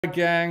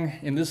Gang,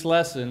 in this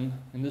lesson,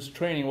 in this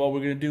training, what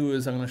we're going to do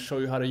is I'm going to show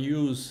you how to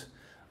use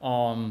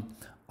our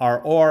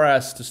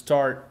ORS to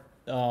start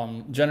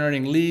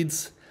generating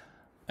leads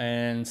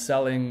and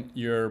selling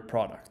your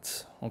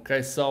products.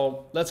 Okay,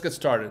 so let's get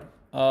started.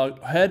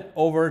 Head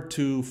over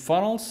to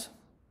funnels,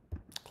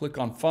 click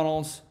on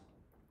funnels.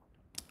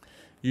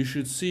 You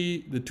should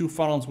see the two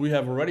funnels we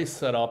have already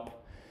set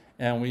up,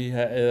 and we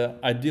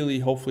ideally,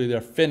 hopefully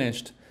they're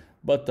finished,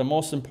 but the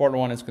most important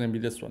one is going to be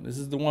this one. This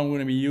is the one we're going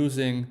to be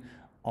using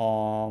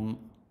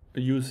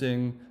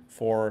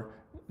for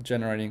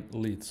generating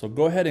leads. So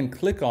go ahead and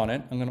click on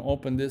it. I'm going to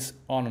open this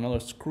on another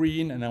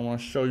screen and I want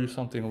to show you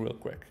something real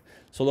quick.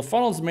 So the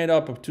funnel is made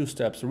up of two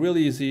steps.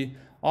 Really easy.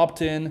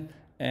 Opt in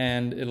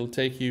and it'll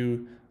take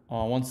you,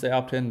 once they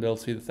opt in, they'll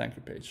see the thank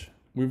you page.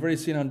 We've already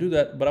seen how to do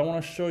that, but I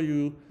want to show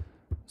you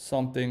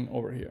something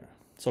over here.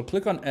 So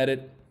click on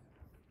edit.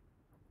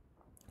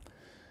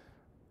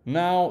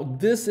 Now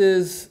this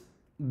is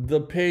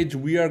the page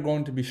we are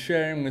going to be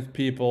sharing with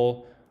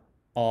people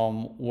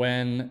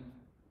when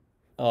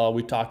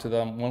we talk to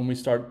them, when we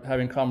start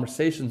having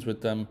conversations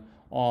with them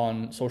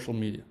on social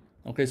media.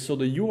 Okay, so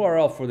the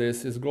URL for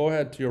this is, go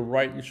ahead to your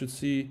right, you should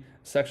see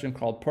a section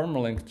called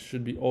permalink. It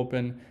should be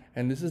open,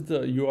 and this is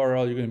the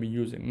URL you're going to be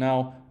using.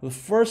 Now, the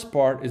first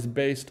part is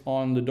based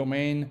on the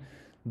domain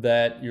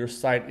that your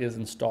site is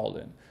installed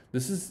in.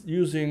 This is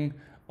using,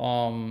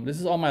 this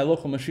is on my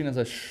local machine, as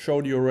I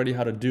showed you already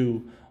how to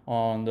do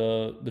on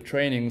the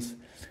trainings.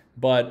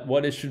 But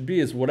what it should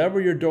be is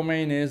whatever your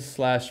domain is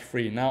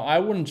 /free. Now I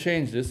wouldn't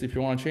change this. If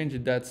you want to change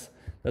it, that's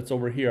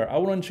over here. I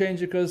wouldn't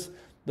change it because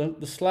the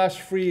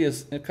 /free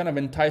is kind of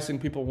enticing.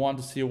 People want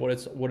to see what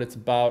it's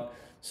about.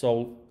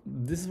 So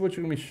this is what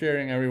you're gonna be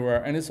sharing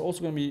everywhere, and it's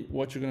also gonna be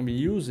what you're gonna be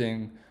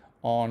using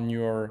on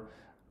your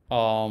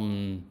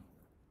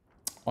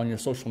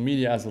social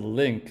media as a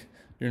link.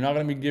 You're not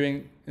gonna be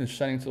giving and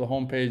sending to the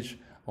homepage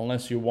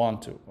unless you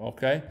want to.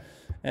 Okay.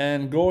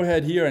 And go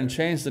ahead here and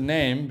change the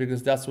name,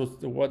 because that's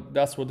what they're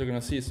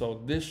gonna see.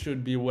 So this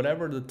should be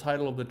whatever the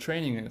title of the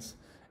training is.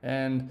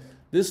 And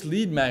this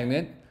lead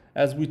magnet,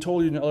 as we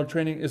told you in the other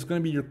training, is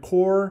gonna be your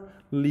core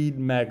lead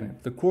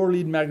magnet, the core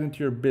lead magnet to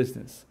your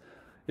business.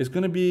 It's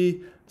gonna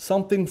be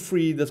something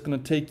free that's gonna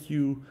take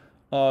you,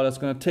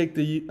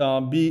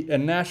 be a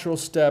natural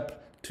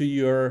step to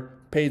your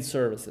paid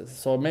services.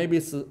 So maybe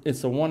it's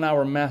a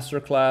 1-hour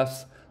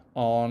masterclass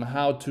on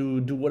how to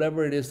do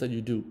whatever it is that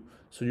you do.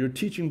 So you're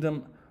teaching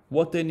them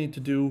what they need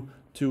to do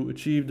to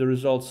achieve the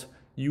results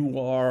you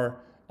are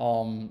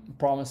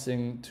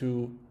promising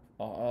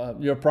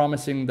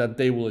that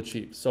they will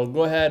achieve. So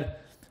go ahead.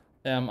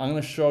 I'm going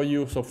to show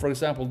you. So for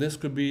example, this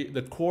could be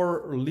the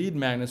core lead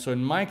magnet. So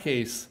in my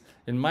case,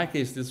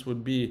 this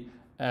would be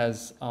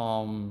as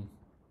I've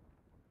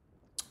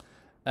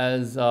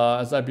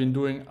been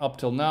doing up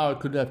till now. It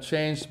could have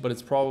changed, but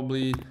it's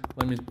probably,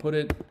 let me put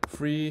it,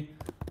 free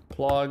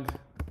plug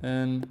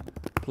and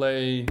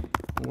play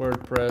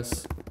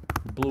WordPress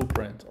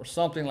Blueprint or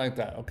something like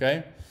that.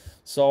 Okay,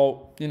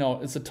 so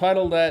it's a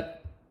title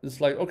that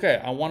is like,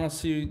 okay, I want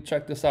to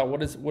check this out.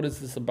 What is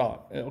this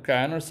about? Okay,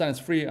 I understand it's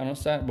free, I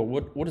understand, but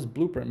what does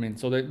Blueprint mean?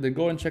 So they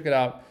go and check it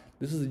out.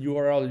 This is the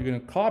URL you're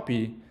going to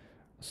copy.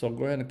 So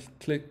go ahead and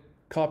click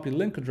copy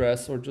link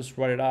address or just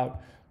write it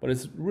out, but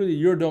it's really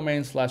your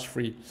domain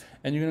 /free,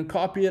 and you're going to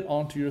copy it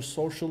onto your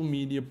social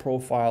media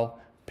profile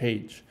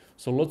page.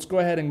 So let's go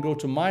ahead and go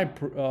to my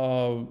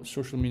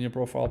social media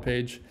profile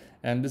page,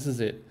 and this is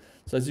it.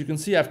 So as you can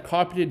see, I've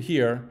copied it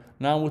here.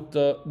 Now with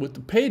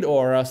the paid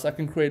ORS, I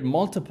can create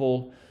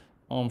multiple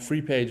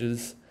free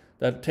pages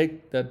that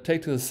take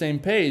to the same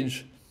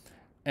page.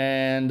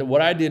 And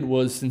what I did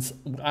was, since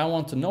I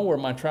want to know where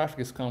my traffic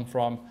is coming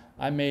from,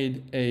 I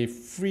made a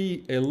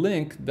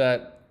link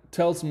that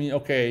tells me,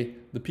 okay,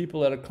 the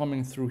people that are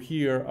coming through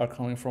here are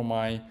coming from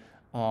my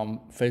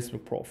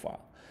Facebook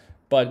profile.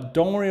 But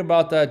don't worry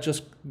about that.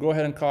 Just go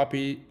ahead and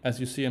copy, as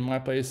you see in my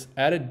place,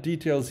 added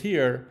details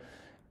here,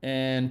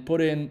 and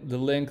put in the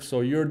link.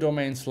 So your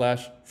domain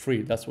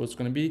 /free, that's what it's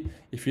going to be.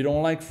 If you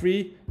don't like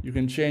free, you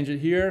can change it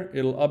here.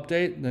 It'll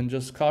update. Then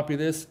just copy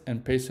this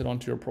and paste it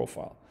onto your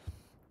profile.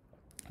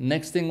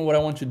 Next thing, what I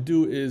want you to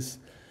do is,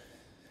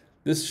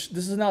 this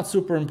is not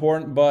super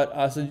important, but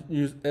as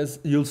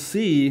you'll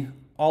see,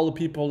 all the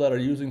people that are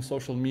using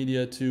social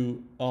media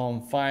to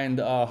find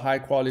high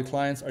quality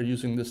clients are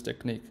using this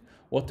technique.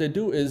 What they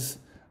do is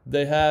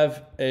they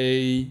have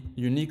a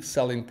unique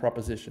selling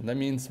proposition. That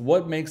means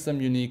what makes them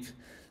unique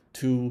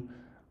to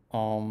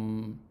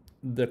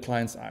the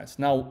client's eyes.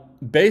 Now,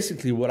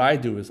 basically what I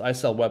do is I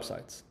sell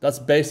websites. That's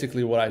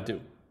basically what I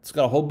do. It's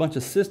got a whole bunch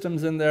of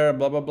systems in there,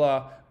 blah, blah,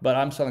 blah, but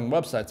I'm selling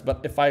websites.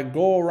 But if I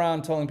go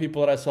around telling people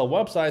that I sell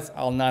websites,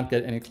 I'll not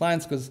get any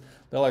clients, because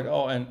they're like,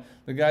 oh, and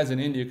the guys in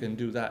India can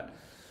do that.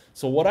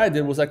 So what I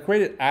did was I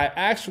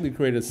actually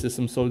created a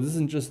system. So this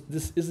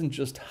isn't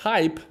just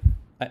hype.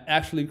 I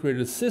actually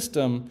created a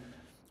system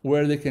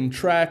where they can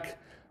track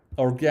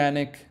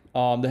organic,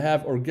 they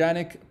have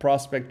organic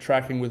prospect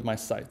tracking with my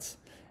sites.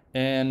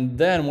 And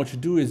then what you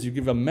do is you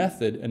give a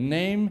method, a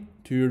name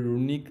to your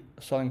unique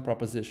selling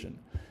proposition.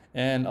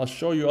 And I'll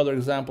show you other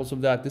examples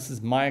of that. This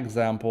is my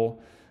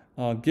example.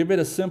 Give it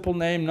a simple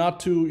name,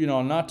 not too,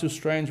 not too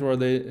strange where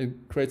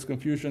it creates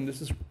confusion.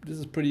 This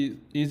is pretty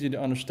easy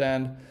to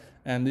understand,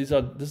 and this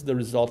is the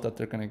result that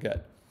they're going to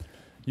get.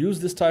 Use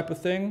this type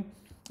of thing.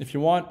 If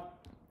you want,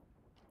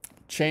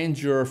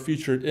 change your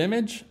featured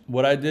image.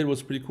 What I did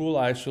was pretty cool.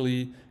 I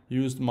actually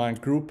used my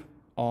group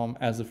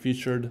as a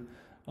featured,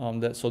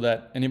 so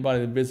that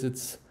anybody that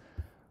visits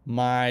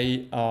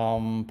my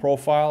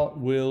profile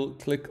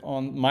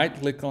might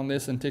click on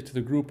this and take to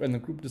the group, and the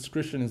group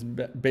description is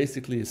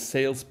basically a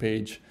sales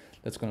page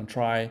that's going to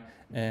try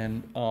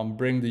and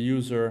bring the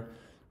user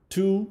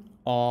to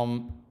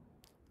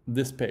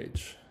this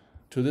page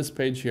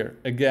here.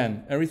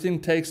 Again,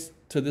 everything takes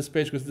to this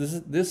page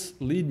because this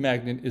lead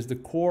magnet is the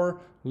core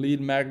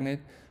lead magnet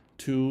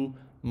to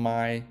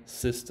my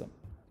system.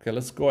 Okay,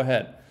 let's go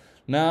ahead.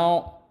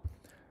 Now,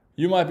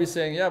 you might be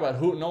saying, yeah,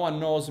 but no one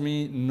knows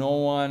me. No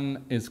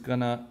one is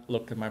gonna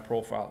look at my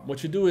profile.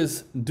 What you do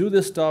is do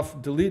this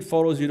stuff, delete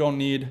photos you don't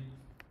need,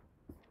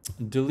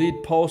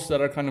 delete posts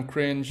that are kind of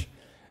cringe,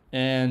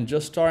 and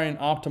just try and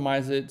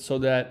optimize it so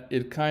that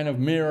it kind of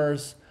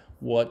mirrors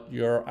what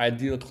your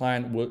ideal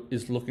client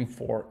is looking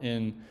for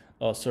in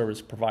a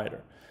service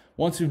provider.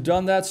 Once you've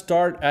done that,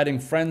 start adding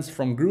friends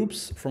from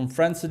groups, from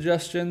friend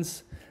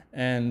suggestions,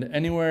 and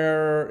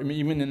anywhere, I mean,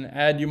 even in an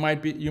ad you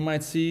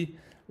might see.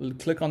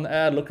 Click on the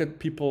ad, look at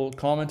people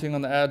commenting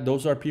on the ad.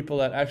 Those are people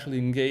that actually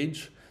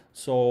engage.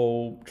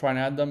 So try and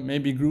add them.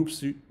 Maybe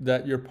groups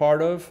that you're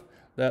part of,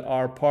 that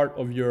are part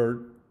of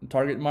your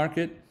target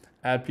market.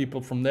 Add people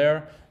from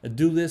there.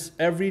 Do this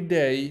every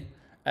day.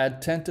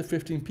 Add 10 to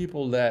 15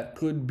 people that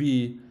could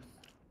be,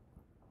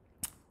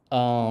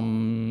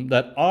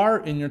 that are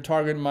in your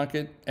target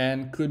market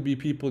and could be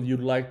people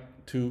you'd like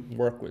to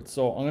work with.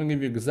 So I'm gonna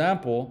give you an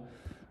example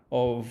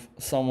of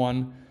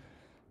someone,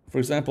 for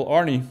example,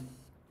 Arnie.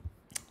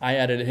 I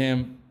added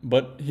him,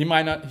 but he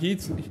might not,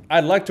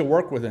 I'd like to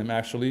work with him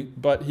actually,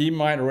 but he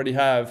might already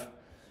have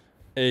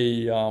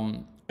a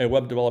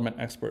web development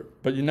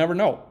expert, but you never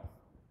know.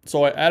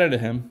 So I added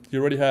him. He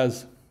already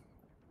has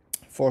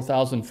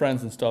 4,000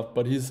 friends and stuff,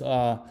 but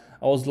I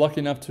was lucky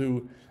enough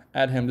to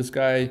add him. This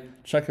guy,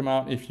 check him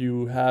out if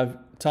you have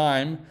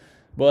time.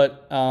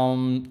 But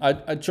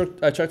I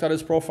checked out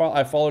his profile.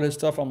 I followed his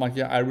stuff. I'm like,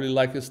 yeah, I really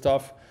like his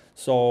stuff.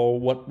 So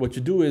what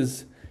you do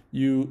is,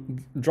 you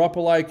drop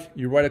a like,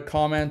 you write a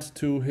comment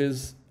to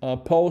his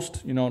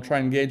post, try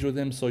and engage with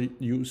him so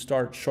you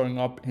start showing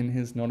up in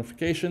his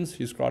notifications.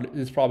 He's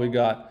probably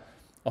got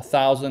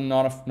 1,000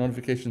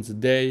 notifications a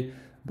day,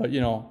 but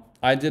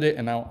I did it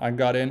and I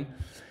got in.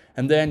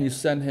 And then you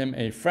send him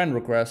a friend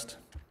request.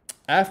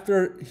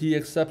 After he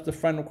accepts the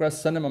friend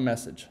request, send him a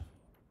message.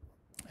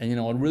 And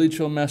a really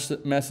chill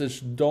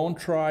message. Don't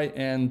try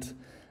and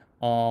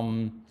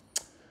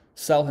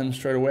sell him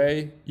straight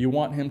away. You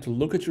want him to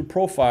look at your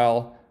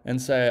profile and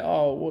say,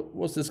 oh,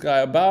 what's this guy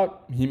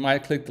about? He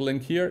might click the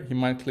link here, he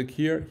might click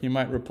here, he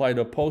might reply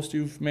to a post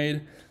you've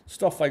made,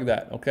 stuff like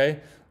that, okay?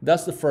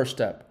 That's the first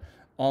step.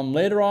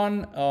 Later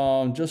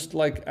on, just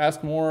like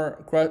ask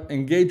more,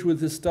 engage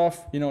with his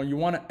stuff. You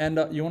want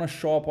to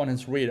show up on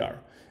his radar.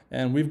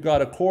 And we've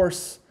got a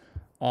course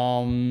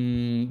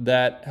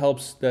that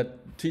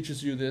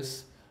teaches you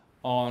this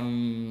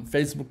on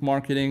Facebook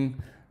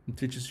marketing. It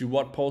teaches you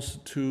what posts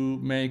to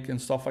make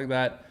and stuff like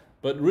that.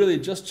 But really,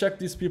 just check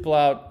these people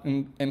out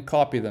and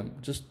copy them.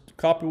 Just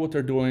copy what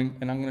they're doing,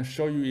 and I'm going to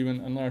show you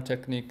even another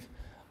technique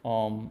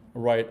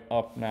right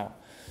up now.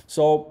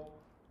 So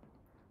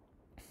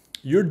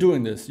you're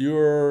doing this.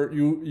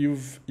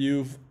 You've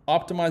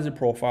optimized your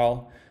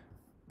profile.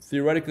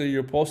 Theoretically,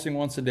 you're posting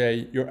once a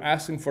day. You're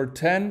asking for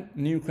 10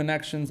 new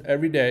connections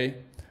every day.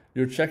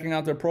 You're checking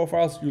out their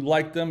profiles. You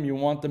like them. You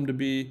want them to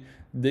be.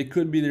 They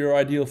could be your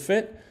ideal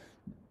fit.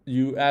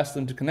 You ask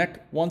them to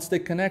connect. Once they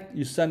connect,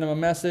 you send them a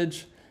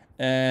message.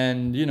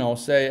 And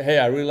say, hey,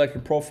 I really like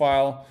your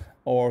profile,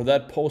 or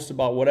that post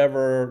about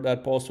whatever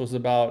that post was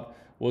about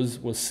was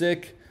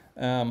sick.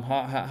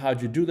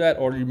 How'd you do that?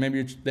 Or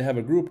maybe they have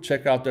a group,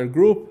 check out their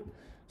group,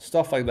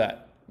 stuff like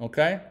that,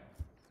 okay?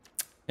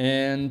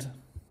 And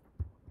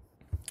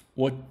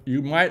what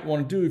you might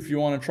want to do if you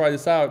want to try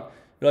this out,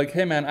 you're like,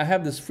 hey man, I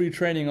have this free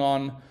training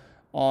on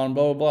blah,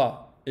 blah, blah.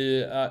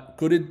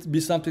 Could it be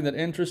something that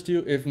interests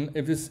you? If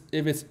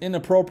it's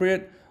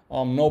inappropriate,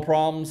 no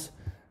problems.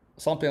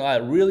 Something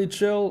like really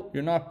chill,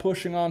 you're not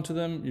pushing onto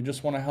them, you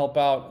just want to help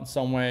out in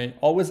some way.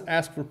 Always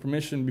ask for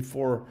permission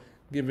before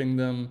giving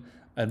them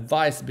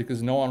advice,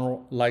 because no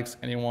one likes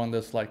anyone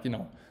that's like,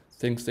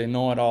 thinks they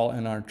know it all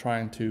and are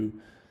trying to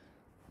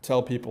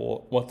tell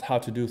people how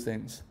to do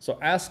things. So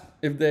ask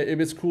if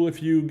it's cool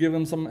if you give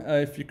them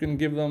if you can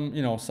give them,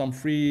 some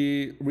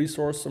free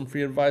resource, some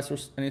free advice or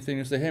anything.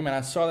 You say, hey man,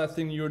 I saw that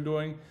thing you're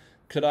doing.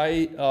 Could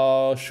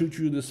I shoot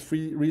you this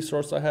free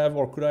resource I have,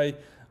 or could I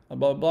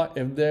blah, blah.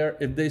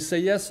 If they say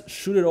yes,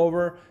 shoot it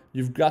over.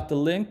 You've got the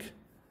link.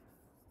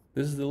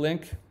 This is the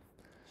link.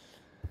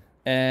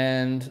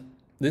 And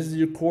this is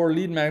your core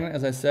lead magnet,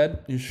 as I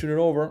said. You shoot it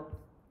over.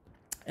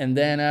 And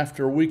then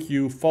after a week,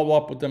 you follow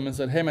up with them and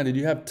said, hey man, did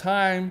you have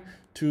time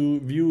to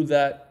view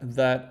that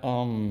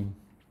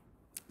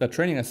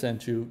training I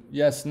sent you?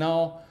 Yes,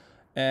 no.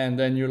 And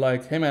then you're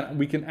like, hey man,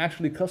 we can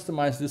actually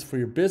customize this for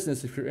your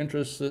business. If you're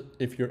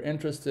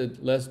interested,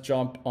 let's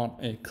jump on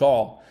a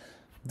call.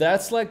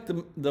 That's like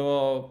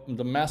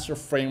the master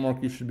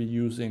framework you should be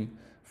using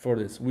for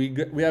this. We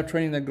have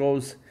training that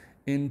goes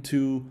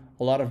into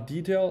a lot of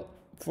detail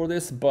for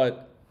this,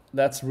 but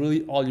that's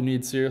really all you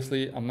need.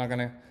 Seriously, I'm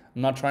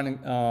not trying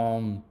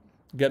to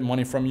get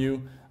money from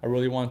you. I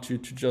really want you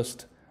to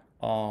just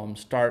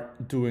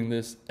start doing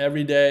this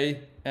every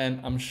day, and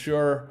I'm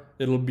sure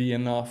it'll be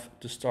enough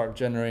to start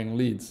generating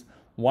leads.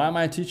 Why am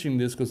I teaching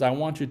this? Because I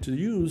want you to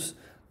use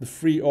the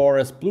free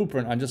ORS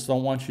blueprint. I just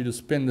don't want you to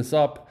spin this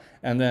up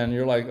and then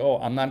you're like, oh,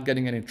 I'm not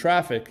getting any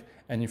traffic,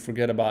 and you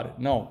forget about it.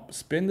 No,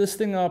 spin this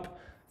thing up,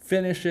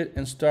 finish it,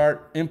 and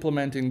start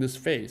implementing this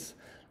phase.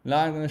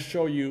 Now I'm going to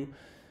show you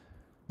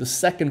the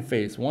second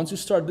phase. Once you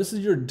start, this is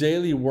your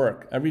daily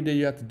work. Every day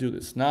you have to do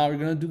this. Now we're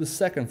going to do the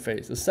second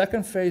phase. The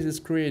second phase is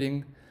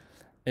creating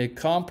a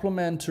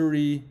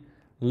complementary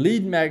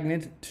lead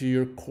magnet to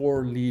your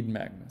core lead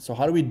magnet. So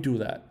how do we do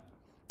that?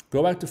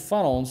 Go back to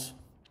funnels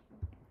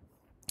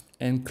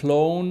and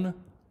clone.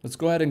 Let's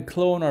go ahead and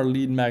clone our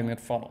lead magnet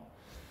funnel.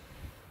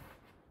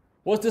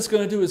 What this is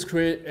going to do is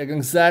create an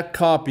exact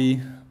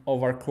copy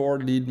of our core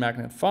lead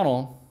magnet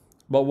funnel.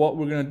 But what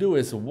we're going to do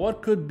is,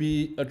 what could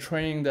be a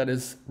training that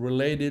is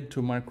related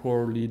to my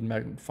core lead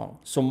magnet funnel?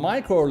 So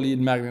my core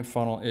lead magnet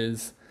funnel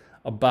is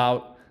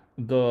about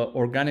the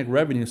organic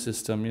revenue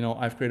system. You know,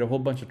 I've created a whole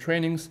bunch of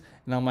trainings,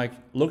 and I'm like,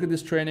 look at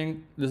this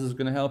training. This is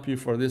going to help you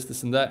for this,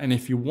 this, and that. And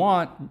if you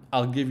want,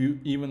 I'll give you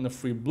even the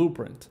free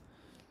blueprint.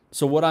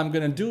 So what I'm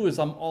going to do is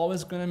I'm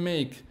always going to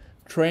make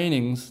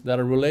trainings that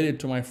are related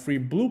to my free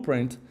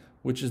blueprint,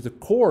 which is the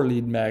core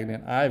lead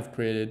magnet I've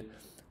created.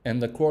 And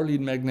the core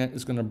lead magnet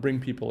is going to bring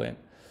people in.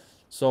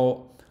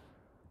 So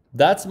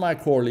that's my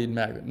core lead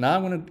magnet. Now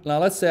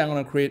let's say I'm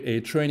going to create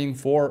a training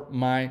for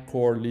my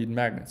core lead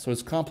magnet. So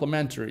it's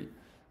complementary,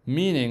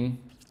 meaning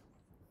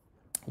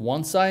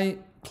once I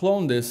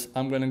clone this,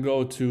 I'm going to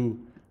go to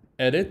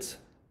edit.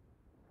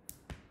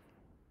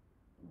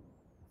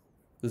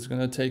 This is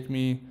going to take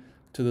me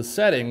to the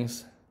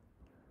settings.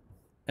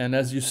 And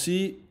as you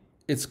see,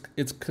 it's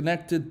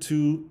connected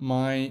to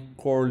my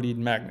core lead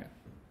magnet,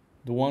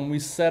 the one we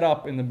set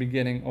up in the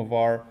beginning of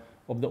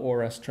the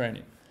ORS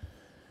training.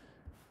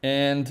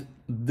 And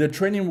the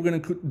training we're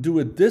going to do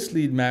with this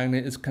lead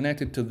magnet is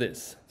connected to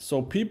this. So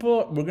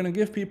we're going to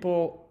give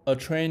people a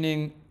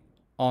training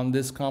on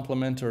this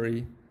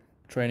complementary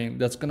training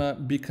that's going to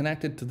be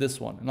connected to this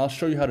one. And I'll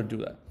show you how to do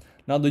that.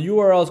 Now the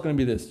URL is going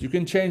to be this. You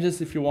can change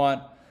this if you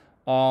want.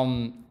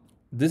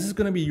 This is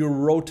going to be your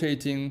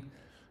rotating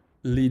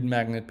lead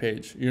magnet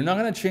page. You're not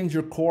going to change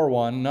your core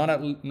one,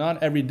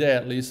 not every day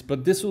at least,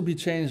 but this will be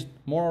changed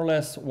more or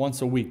less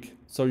once a week.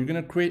 So you're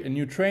going to create a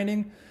new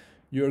training.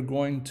 You're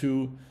going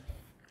to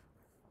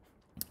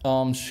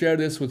share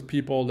this with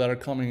people that are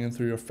coming in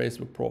through your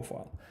Facebook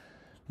profile.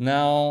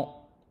 Now,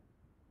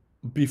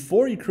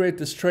 before you create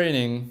this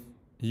training,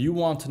 you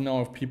want to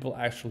know if people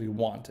actually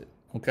want it,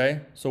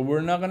 okay? So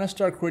we're not going to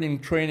start creating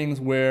trainings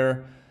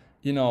where,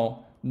 you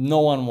know, no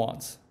one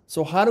wants.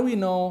 So how do we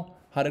know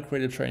how to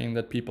create a training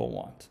that people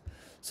want?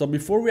 So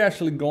before we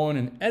actually go in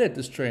and edit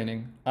this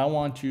training, I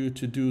want you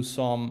to do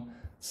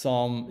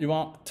you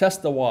want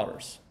test the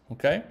waters,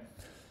 okay?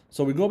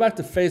 So we go back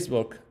to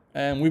Facebook,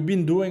 and we've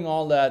been doing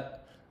all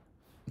that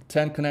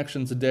 10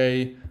 connections a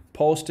day,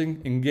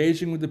 posting,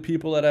 engaging with the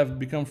people that have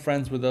become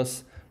friends with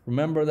us.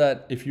 Remember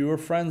that if you're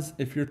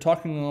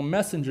talking on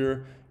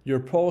Messenger, your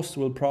post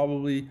will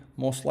probably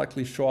most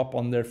likely show up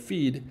on their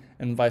feed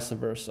and vice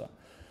versa.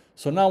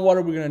 So now what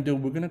are we going to do?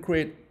 We're going to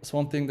create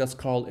something that's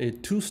called a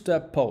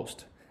two-step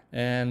post.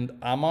 And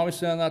I'm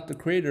obviously not the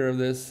creator of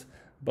this,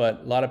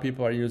 but a lot of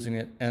people are using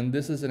it. And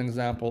this is an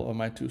example of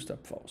my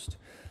two-step post.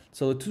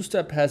 So the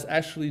two-step has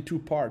actually two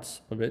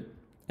parts of it.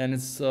 And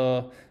it's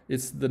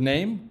the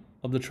name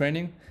of the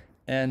training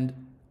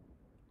and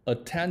a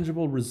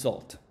tangible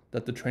result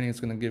that the training is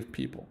going to give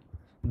people.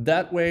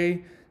 That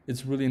way,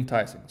 it's really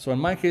enticing. So in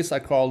my case, I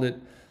called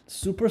it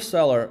Super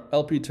Seller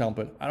LP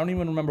Template. I don't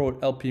even remember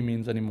what LP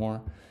means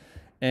anymore.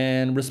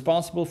 And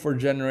responsible for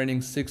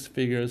generating 6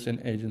 figures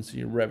in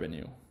agency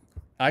revenue.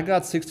 I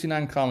got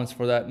 69 comments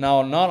for that.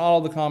 Now, not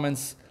all the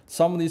comments,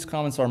 some of these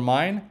comments are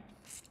mine.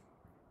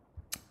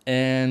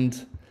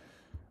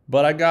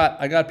 But I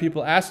got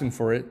people asking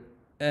for it.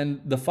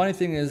 And the funny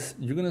thing is,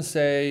 you're gonna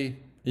say,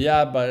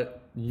 yeah,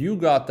 but you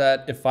got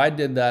that. If I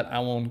did that, I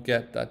won't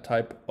get that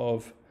type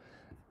of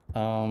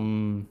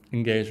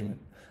engagement.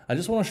 I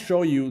just want to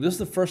show you, this is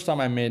the first time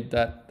I made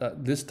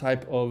this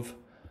type of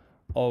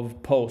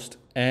post.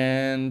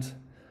 And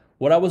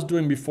what I was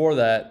doing before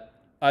that,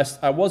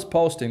 I was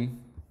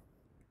posting.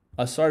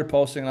 I started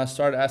posting and I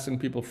started asking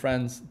people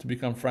friends to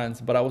become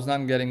friends, but I was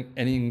not getting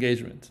any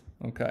engagement.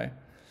 Okay.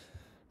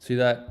 See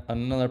that?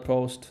 Another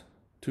post,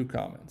 2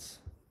 comments.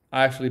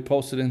 I actually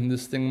posted in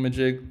this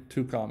thingamajig,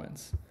 2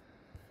 comments.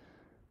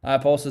 I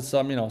posted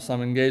some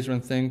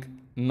engagement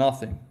thing,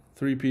 nothing,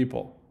 3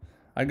 people.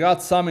 I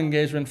got some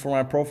engagement for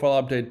my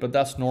profile update, but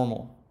that's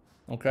normal,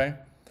 okay?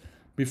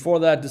 Before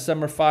that,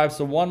 December 5,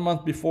 so 1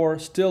 month before,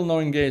 still no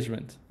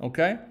engagement,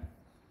 okay?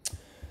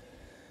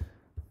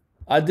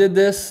 I did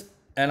this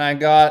and I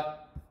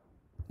got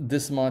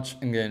this much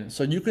engagement.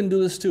 So you can do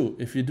this too.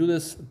 If you do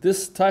this,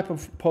 this type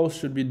of post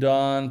should be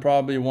done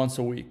probably once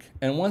a week.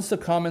 And once the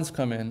comments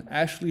come in,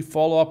 actually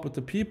follow up with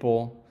the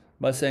people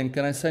by saying,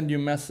 can I send you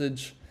a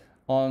message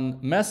on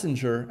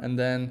Messenger? And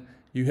then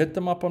you hit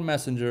them up on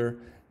Messenger.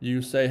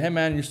 You say, hey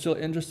man, you're still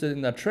interested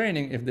in that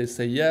training? If they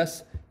say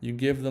yes, you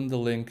give them the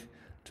link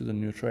to the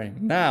new training.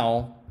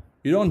 Now,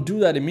 you don't do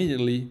that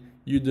immediately.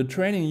 You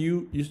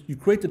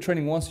create the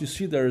training once you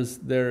see there's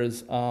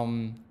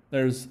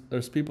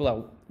people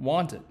that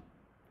want it.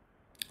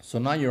 So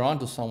now you're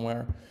onto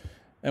somewhere.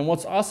 And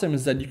what's awesome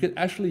is that you can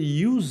actually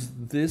use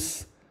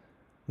this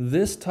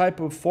type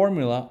of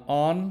formula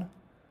on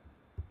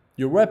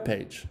your web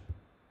page.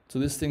 So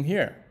this thing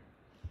here,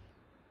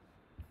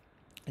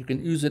 you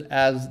can use it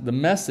as the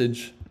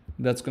message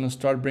that's going to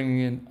start bringing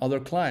in other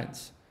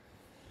clients.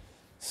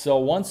 So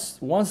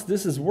once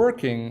this is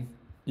working,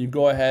 you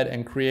go ahead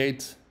and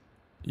create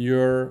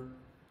your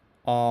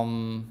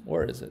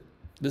where is it?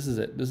 This is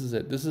it. This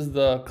is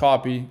the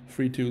copy,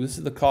 free to. This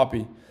is the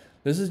copy.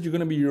 This is going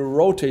to be your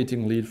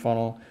rotating lead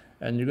funnel.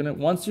 And you're going to,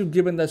 once you've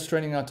given this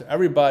training out to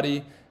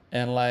everybody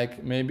and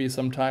like maybe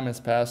some time has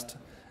passed,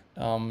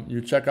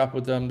 you check up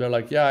with them. They're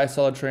like, yeah, I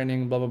saw the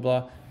training, blah, blah,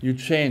 blah. You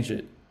change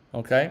it,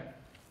 okay?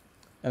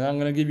 And I'm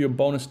going to give you a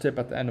bonus tip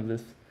at the end of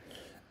this.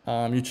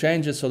 You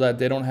change it so that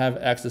they don't have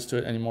access to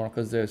it anymore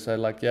because they said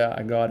like, yeah,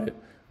 I got it.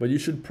 But you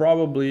should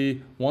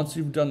probably, once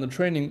you've done the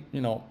training,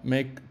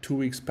 make 2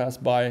 weeks pass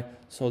by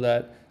so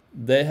that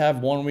they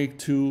have 1 week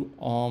to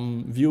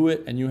view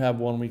it and you have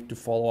 1 week to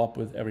follow up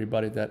with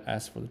everybody that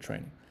asked for the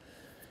training.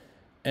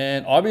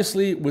 And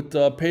obviously with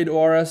the paid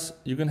ORS,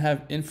 you can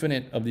have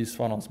infinite of these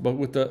funnels, but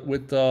with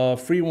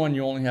the free one,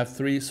 you only have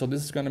 3. So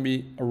this is going to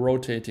be a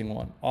rotating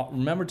one.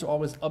 Remember to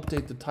always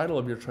update the title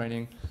of your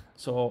training.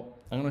 So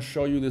I'm going to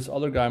show you this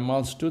other guy,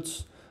 Miles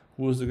Stutz,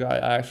 who was the guy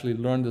I actually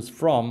learned this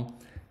from.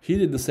 He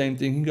did the same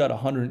thing. He got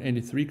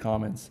 183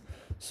 comments.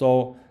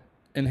 So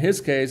in his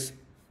case,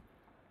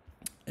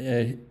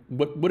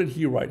 what did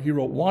he write? He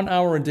wrote 1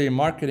 hour a day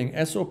marketing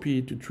SOP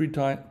to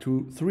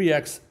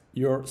 3x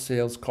your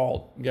sales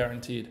call,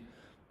 guaranteed.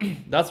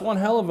 That's one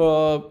hell of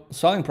a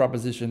selling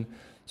proposition.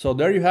 So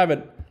there you have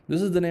it.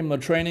 This is the name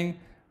of the training.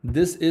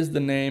 This is the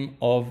name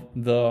of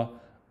the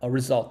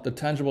result, the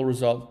tangible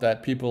result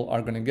that people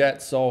are going to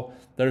get. So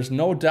there's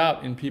no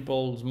doubt in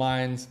people's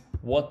minds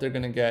what they're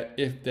going to get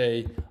if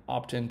they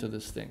opt into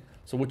this thing.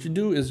 So what you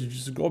do is you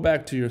just go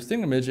back to your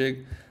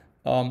thingamajig.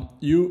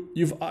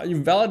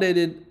 You've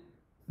validated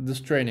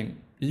this training.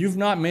 You've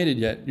not made it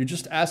yet. You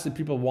just asked if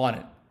people want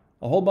it.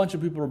 A whole bunch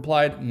of people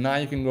replied. Now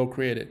you can go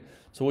create it.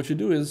 So what you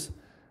do is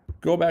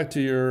go back to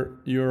your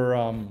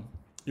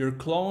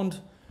cloned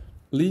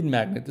lead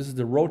magnet. This is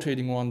the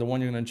rotating one, the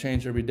one you're going to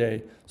change every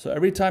day. So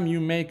every time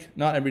you make,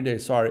 not every day,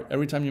 sorry,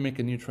 every time you make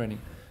a new training.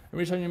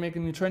 Every time you make a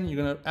new training,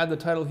 you're going to add the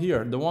title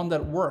here, the one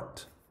that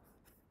worked.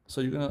 So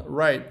you're going to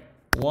write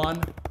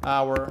 1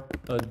 hour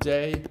a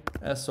day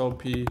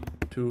SOP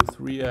to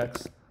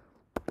 3x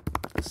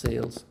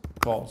sales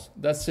calls.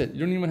 That's it.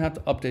 You don't even have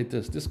to update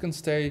this. This can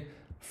stay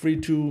free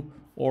to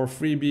or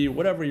freebie,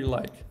 whatever you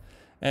like.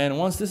 And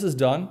once this is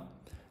done,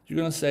 you're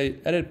going to say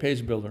edit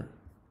page builder.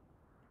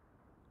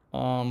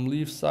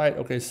 Leave site.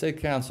 Okay, say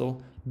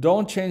cancel.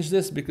 Don't change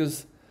this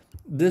because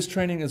this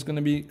training is going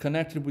to be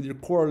connected with your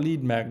core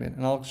lead magnet,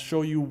 and I'll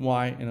show you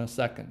why in a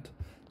second.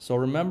 So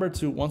remember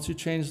to, once you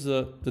change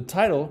the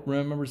title,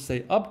 remember to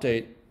say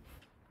update.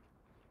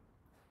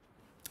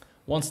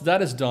 Once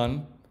that is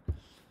done,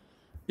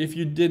 if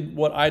you did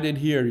what I did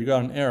here, you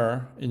got an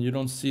error and you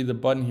don't see the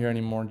button here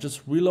anymore,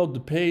 just reload the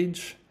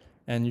page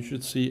and you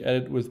should see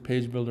edit with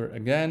page builder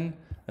again.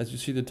 As you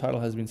see, the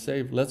title has been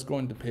saved. Let's go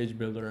into page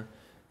builder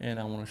and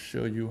I want to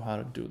show you how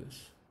to do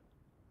this.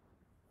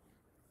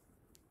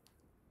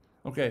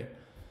 Okay,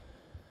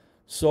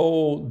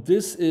 so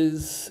this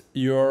is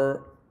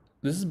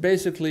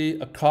basically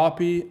a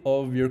copy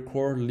of your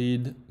core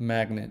lead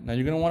magnet. Now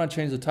you're going to want to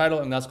change the title,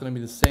 and that's going to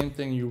be the same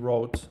thing you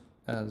wrote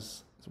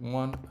as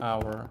 1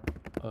 hour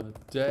a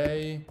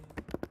day,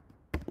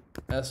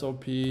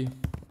 SOP,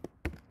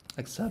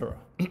 etc.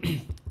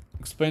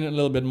 Explain it a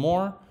little bit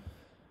more.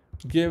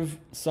 Give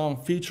some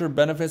feature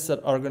benefits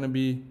that are going to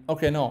be,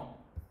 okay, no,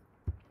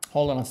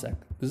 hold on a sec.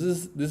 This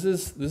is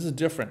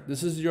different.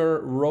 This is your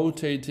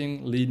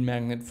rotating lead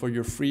magnet for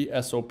your free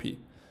SOP,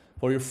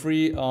 for your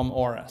free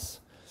ORS.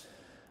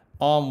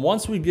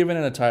 Once we've given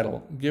it a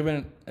title,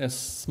 given a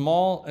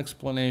small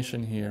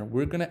explanation here,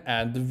 we're going to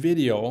add the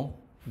video.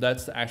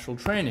 That's the actual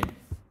training.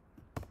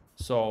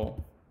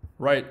 So,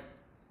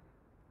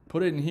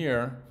 put it in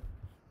here.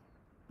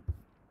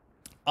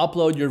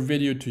 Upload your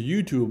video to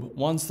YouTube.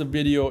 Once the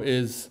video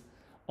is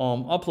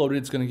uploaded,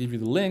 it's going to give you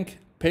the link.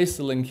 Paste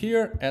the link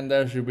here, and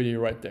there's your video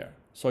right there.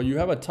 So you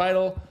have a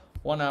title,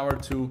 1 hour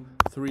to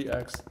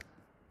 3x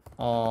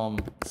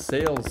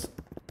sales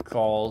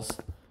calls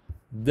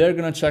They're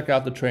gonna check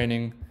out the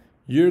training.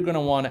 You're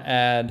gonna want to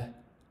add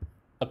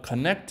a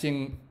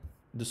connecting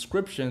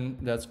description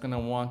that's gonna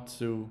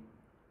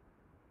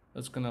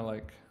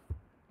like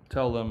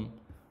tell them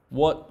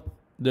what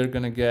they're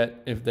gonna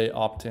get if they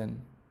opt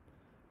in.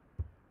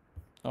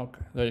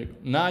 Okay, there you go.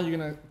 Now you're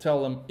gonna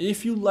tell them,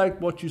 if you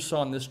like what you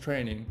saw in this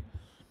training,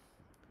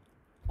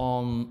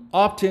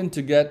 opt in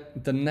to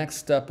get the next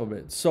step of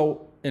it.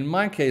 So in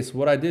my case,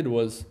 what I did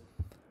was,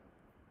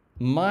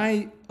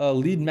 my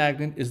lead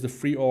magnet is the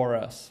free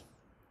ORS.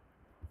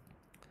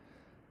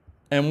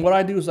 And what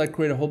I do is I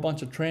create a whole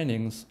bunch of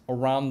trainings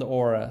around the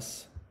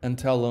ORS and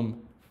tell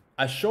them,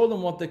 I show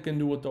them what they can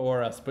do with the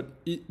ORS, but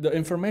the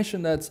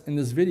information that's in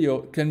this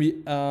video can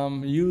be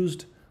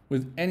used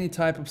with any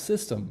type of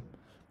system.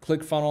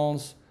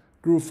 ClickFunnels,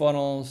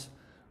 GrooveFunnels,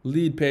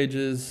 lead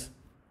pages,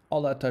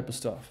 all that type of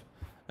stuff.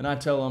 And I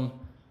tell them,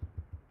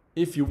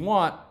 if you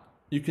want,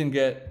 you can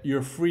get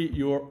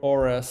your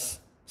ORS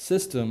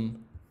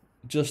system.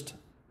 Just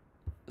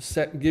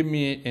give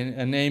me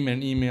a name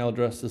and email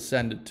address to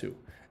send it to.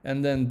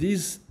 And then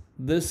this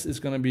is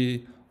going to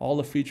be all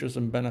the features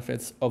and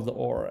benefits of the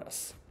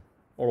ORS,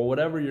 or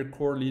whatever your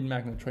core lead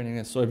magnet training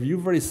is. So if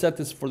you've already set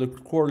this for the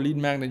core lead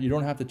magnet, you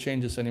don't have to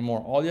change this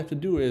anymore. All you have to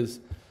do is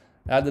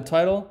add the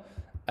title,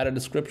 add a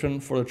description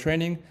for the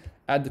training,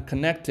 add the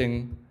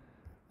connecting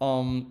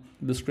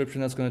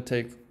description that's going to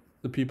take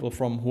the people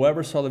from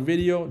whoever saw the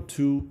video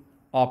to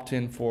opt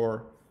in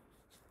for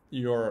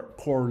your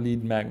core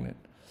lead magnet.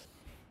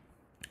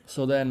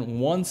 So then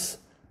once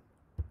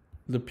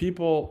the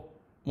people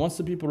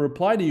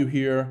reply to you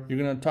here, you're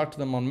going to talk to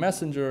them on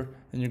Messenger,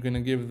 and you're going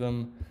to give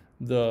them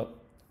the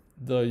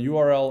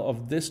URL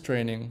of this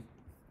training,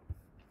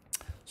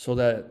 so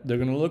that they're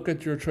going to look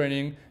at your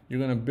training. You're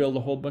going to build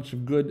a whole bunch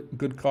of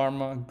good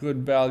karma,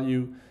 good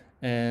value,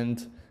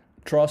 and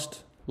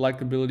trust,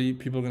 likability.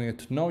 People are going to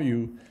get to know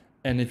you.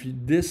 And if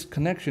this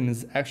connection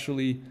is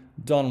actually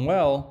done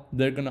well,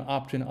 they're going to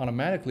opt in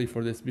automatically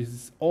for this,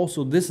 because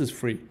also this is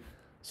free.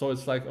 So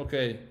it's like,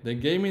 okay, they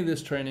gave me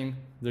this training,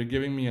 they're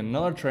giving me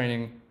another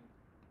training.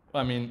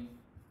 I mean,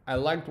 I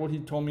liked what he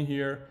told me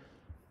here.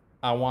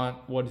 I want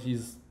what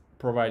he's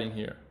providing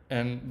here.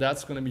 And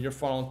that's going to be your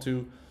funnel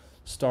to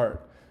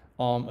start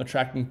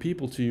attracting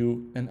people to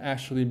you and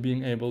actually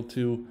being able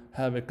to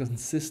have a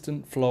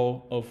consistent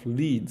flow of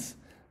leads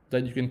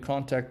that you can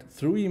contact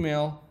through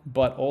email,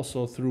 but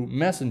also through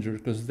Messenger,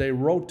 because they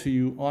wrote to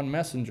you on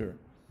Messenger.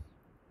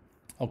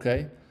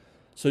 Okay?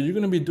 So you're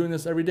going to be doing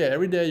this every day.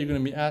 Every day you're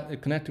going to be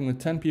connecting with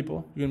 10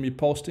 people. You're going to be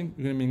posting.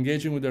 You're going to be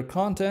engaging with their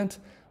content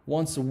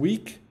once a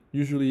week.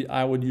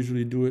 I would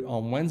usually do it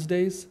on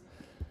Wednesdays.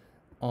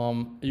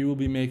 You will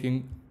be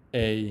making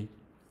a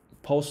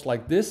post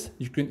like this.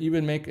 You can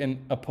even make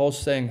a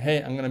post saying,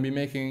 hey, I'm going to be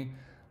making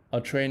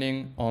a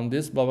training on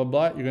this, blah, blah,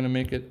 blah. You're going to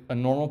make it a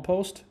normal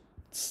post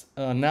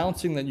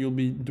announcing that you'll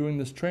be doing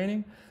this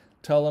training.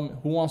 Tell them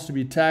who wants to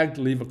be tagged,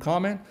 leave a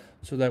comment,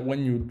 so that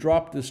when you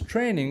drop this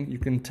training, you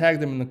can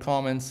tag them in the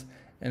comments,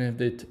 and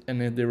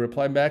if they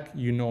reply back,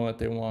 you know that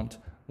they want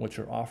what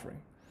you're offering.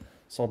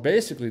 So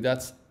basically,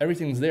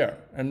 everything's there,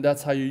 and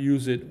that's how you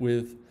use it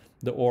with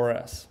the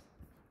ORS.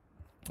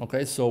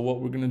 Okay, so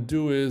what we're gonna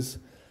do is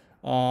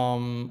we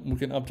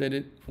can update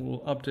it.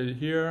 We'll update it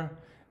here,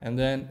 and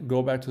then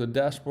go back to the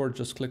dashboard.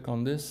 Just click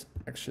on this,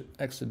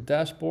 exit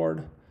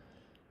dashboard.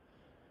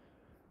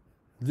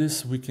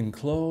 This we can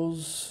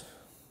close.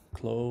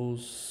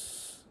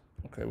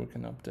 Okay, we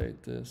can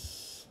update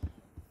this.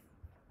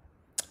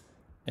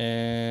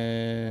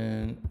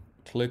 And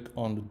click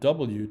on the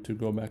W to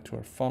go back to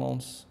our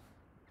funnels.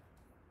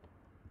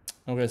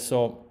 Okay,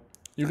 so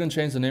you can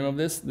change the name of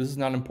this. This is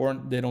not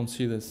important. They don't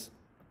see this.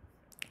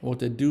 What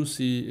they do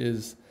see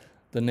is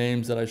the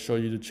names that I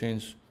showed you to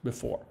change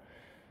before.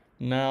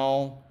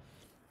 Now,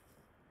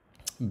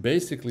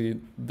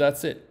 basically,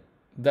 that's it.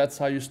 That's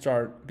how you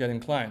start getting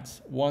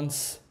clients.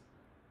 Once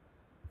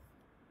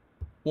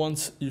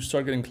you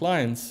start getting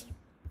clients,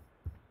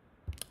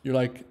 you're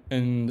like,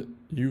 and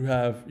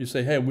you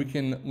say, hey, we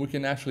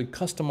can actually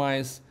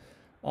customize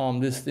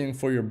this thing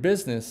for your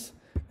business.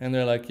 And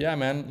they're like, yeah,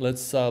 man,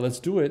 let's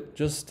do it.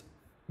 Just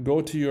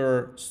go to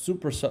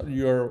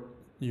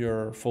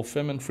your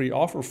fulfillment free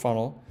offer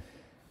funnel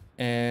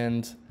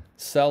and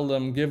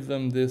give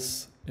them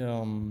this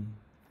the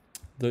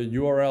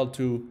URL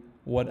to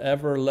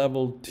whatever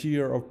level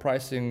tier of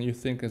pricing you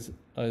think is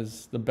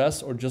the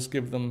best, or just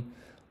give them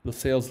the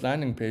sales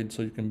landing page,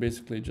 so you can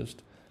basically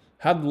just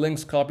have the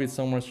links copied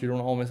somewhere, so you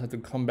don't always have to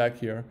come back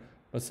here.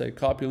 Let's say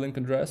copy link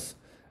address,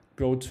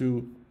 go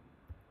to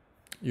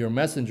your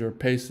Messenger,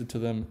 paste it to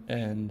them,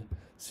 and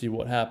see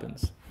what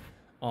happens.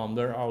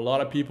 There are a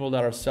lot of people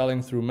that are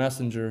selling through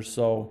Messenger,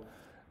 so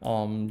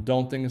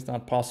don't think it's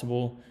not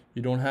possible.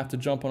 You don't have to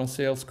jump on a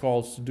sales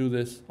call to do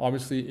this.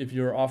 Obviously, if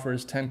your offer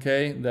is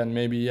 10K, then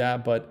maybe, yeah,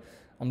 but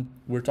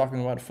we're talking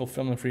about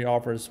fulfillment free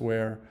offers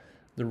where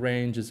the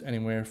range is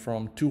anywhere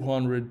from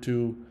 200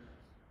 to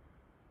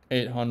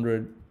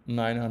 800,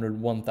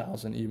 900,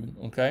 1,000 even,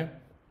 okay?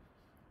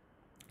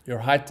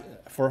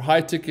 For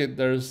high ticket,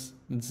 this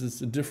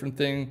is a different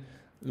thing.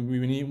 We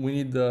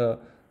need the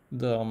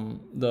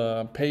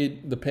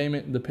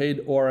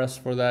paid ORS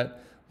for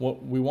that.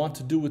 What we want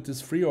to do with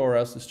this free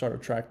ORS is start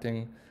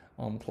attracting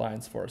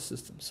clients for our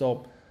system.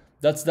 So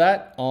that's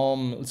that.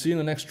 Let's see you in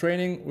the next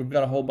training. We've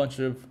got a whole bunch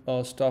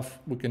of stuff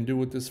we can do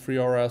with this free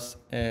ORS,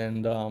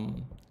 and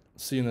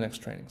see you in the next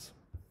trainings.